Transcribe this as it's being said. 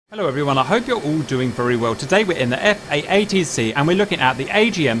Hello everyone, I hope you're all doing very well. Today we're in the FA-18C and we're looking at the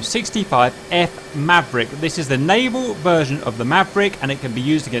AGM-65F Maverick. This is the naval version of the Maverick and it can be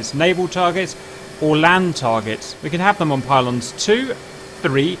used against naval targets or land targets. We can have them on pylons 2,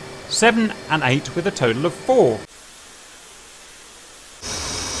 3, 7 and 8 with a total of 4.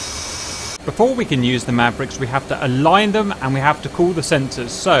 Before we can use the Mavericks, we have to align them and we have to cool the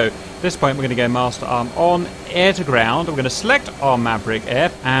sensors. So at this point we're going to go master arm on, air to ground. We're going to select our Maverick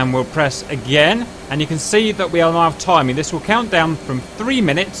F and we'll press again. And you can see that we now have timing. This will count down from 3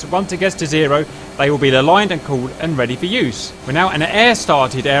 minutes. Once it gets to 0, they will be aligned and cooled and ready for use. We're now in an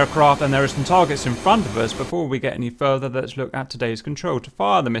air-started aircraft and there are some targets in front of us. Before we get any further, let's look at today's control. To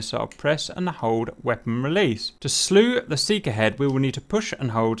fire the missile, press and hold weapon release. To slew the seeker head, we will need to push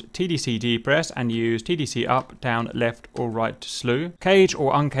and hold TDC D press and use TDC up, down, left or right to slew. Cage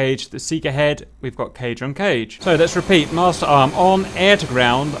or uncage the seeker head, we've got cage on cage. So let's repeat, master arm on, air to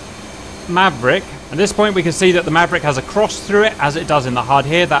ground, Maverick. At this point we can see that the Maverick has a cross through it as it does in the HUD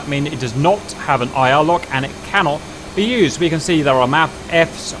here. That means it does not have an IR lock and it cannot be used. We can see there are MAV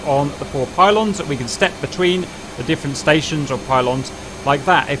Fs on the 4 pylons that we can step between the different stations or pylons like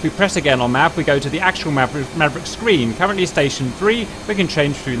that. If we press again on MAV, we go to the actual Maverick screen. Currently station 3, we can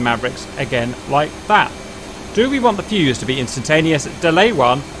change through the Mavericks again like that. Do we want the fuse to be instantaneous? Delay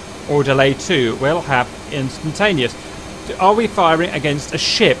 1 or delay 2 will have instantaneous. Are we firing against a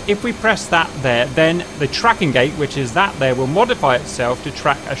ship? If we press that there, then the tracking gate, which is that there, will modify itself to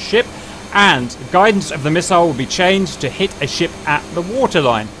track a ship and the guidance of the missile will be changed to hit a ship at the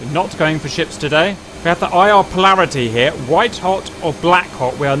waterline. We're not going for ships today. We have the IR polarity here, white hot or black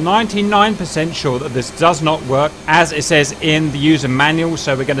hot. We are 99% sure that this does not work as it says in the user manual,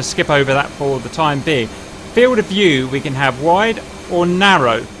 so we're going to skip over that for the time being. Field of view, we can have wide or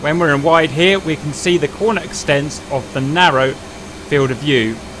narrow. When we're in wide here, we can see the corner extents of the narrow field of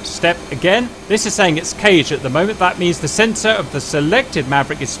view. Step again. This is saying it's caged at the moment. That means the sensor of the selected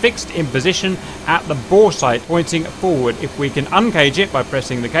Maverick is fixed in position at the bore sight, pointing forward. If we can uncage it by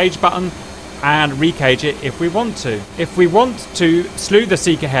pressing the cage button and recage it if we want to. If we want to slew the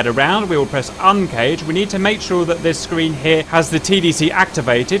seeker head around, we will press uncage. We need to make sure that this screen here has the TDC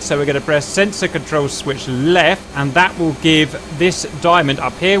activated, so we're going to press sensor control switch left and that will give this diamond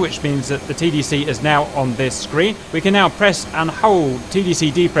up here, which means that the TDC is now on this screen. We can now press and hold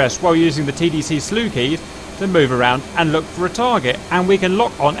TDC D press while using the TDC slew keys to move around and look for a target, and we can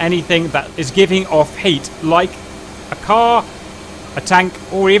lock on anything that is giving off heat like a car, a tank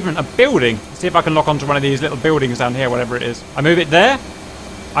or even a building. See if I can lock onto one of these little buildings down here, whatever it is. I move it there,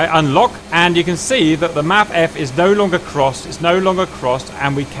 I unlock, and you can see that the MAV F is no longer crossed, it's no longer crossed,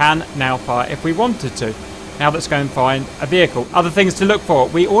 and we can now fire if we wanted to. Now let's go and find a vehicle. Other things to look for,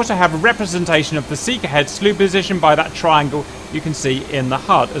 we also have a representation of the seeker head slew position by that triangle you can see in the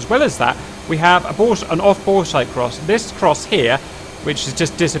HUD. As well as that, we have an off bore sight cross. This cross here, which has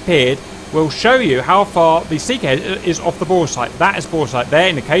just disappeared, will show you how far the seeker head is off the bore sight. That is bore sight there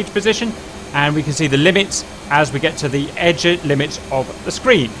in the cage position, and we can see the limits as we get to the edge limits of the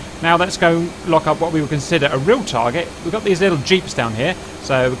screen. Now let's go and lock up what we would consider a real target. We've got these little jeeps down here,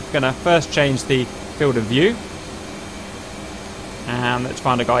 so we're going to first change the field of view. And let's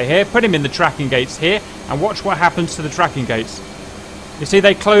find a guy here, put him in the tracking gates here, and watch what happens to the tracking gates. You see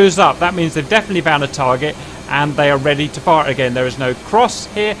they close up. That means they've definitely found a target and they are ready to fire again. There is no cross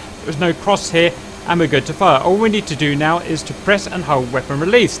here, there is no cross here, and we're good to fire. All we need to do now is to press and hold weapon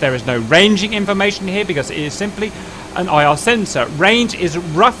release. There is no ranging information here because it is simply an IR sensor. Range is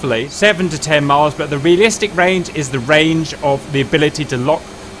roughly 7 to 10 miles, but the realistic range is the range of the ability to lock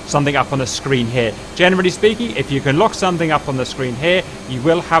something up on a screen here. Generally speaking, if you can lock something up on the screen here, you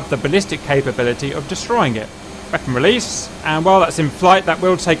will have the ballistic capability of destroying it. Weapon release, and while that's in flight, that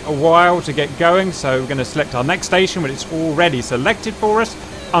will take a while to get going, so we're going to select our next station when it's already selected for us.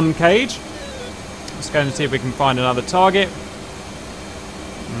 Uncage. Let's go and see if we can find another target.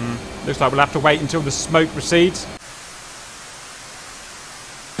 Looks like we'll have to wait until the smoke recedes.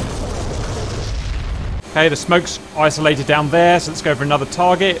 Okay, the smoke's isolated down there, so let's go for another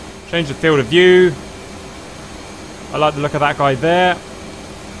target. Change the field of view. I like the look of that guy there.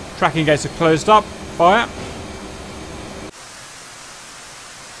 Tracking gates are closed up. Fire.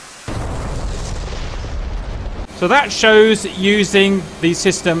 So that shows using the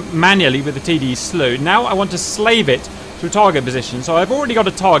system manually with the TD slew. Now I want to slave it to a target position. So I've already got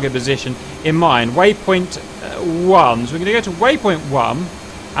a target position in mind, waypoint 1. So we're going to go to waypoint 1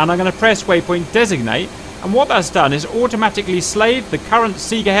 and I'm going to press waypoint designate. And what that's done is automatically slave the current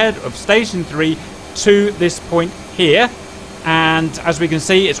seeker head of station 3 to this point here. And as we can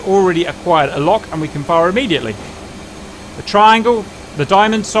see, it's already acquired a lock and we can fire immediately. The triangle The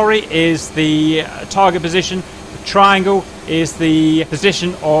diamond, is the target position. The triangle is the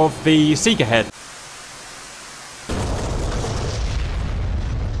position of the seeker head.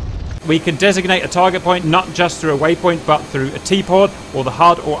 We can designate a target point not just through a waypoint but through a T-pod or the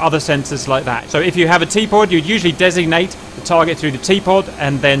HUD or other sensors like that. So if you have a T-pod, you'd usually designate the target through the T-pod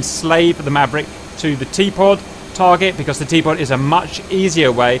and then slave the Maverick to the T-pod target, because the T-pod is a much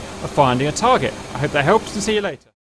easier way of finding a target. I hope that helps, and see you later.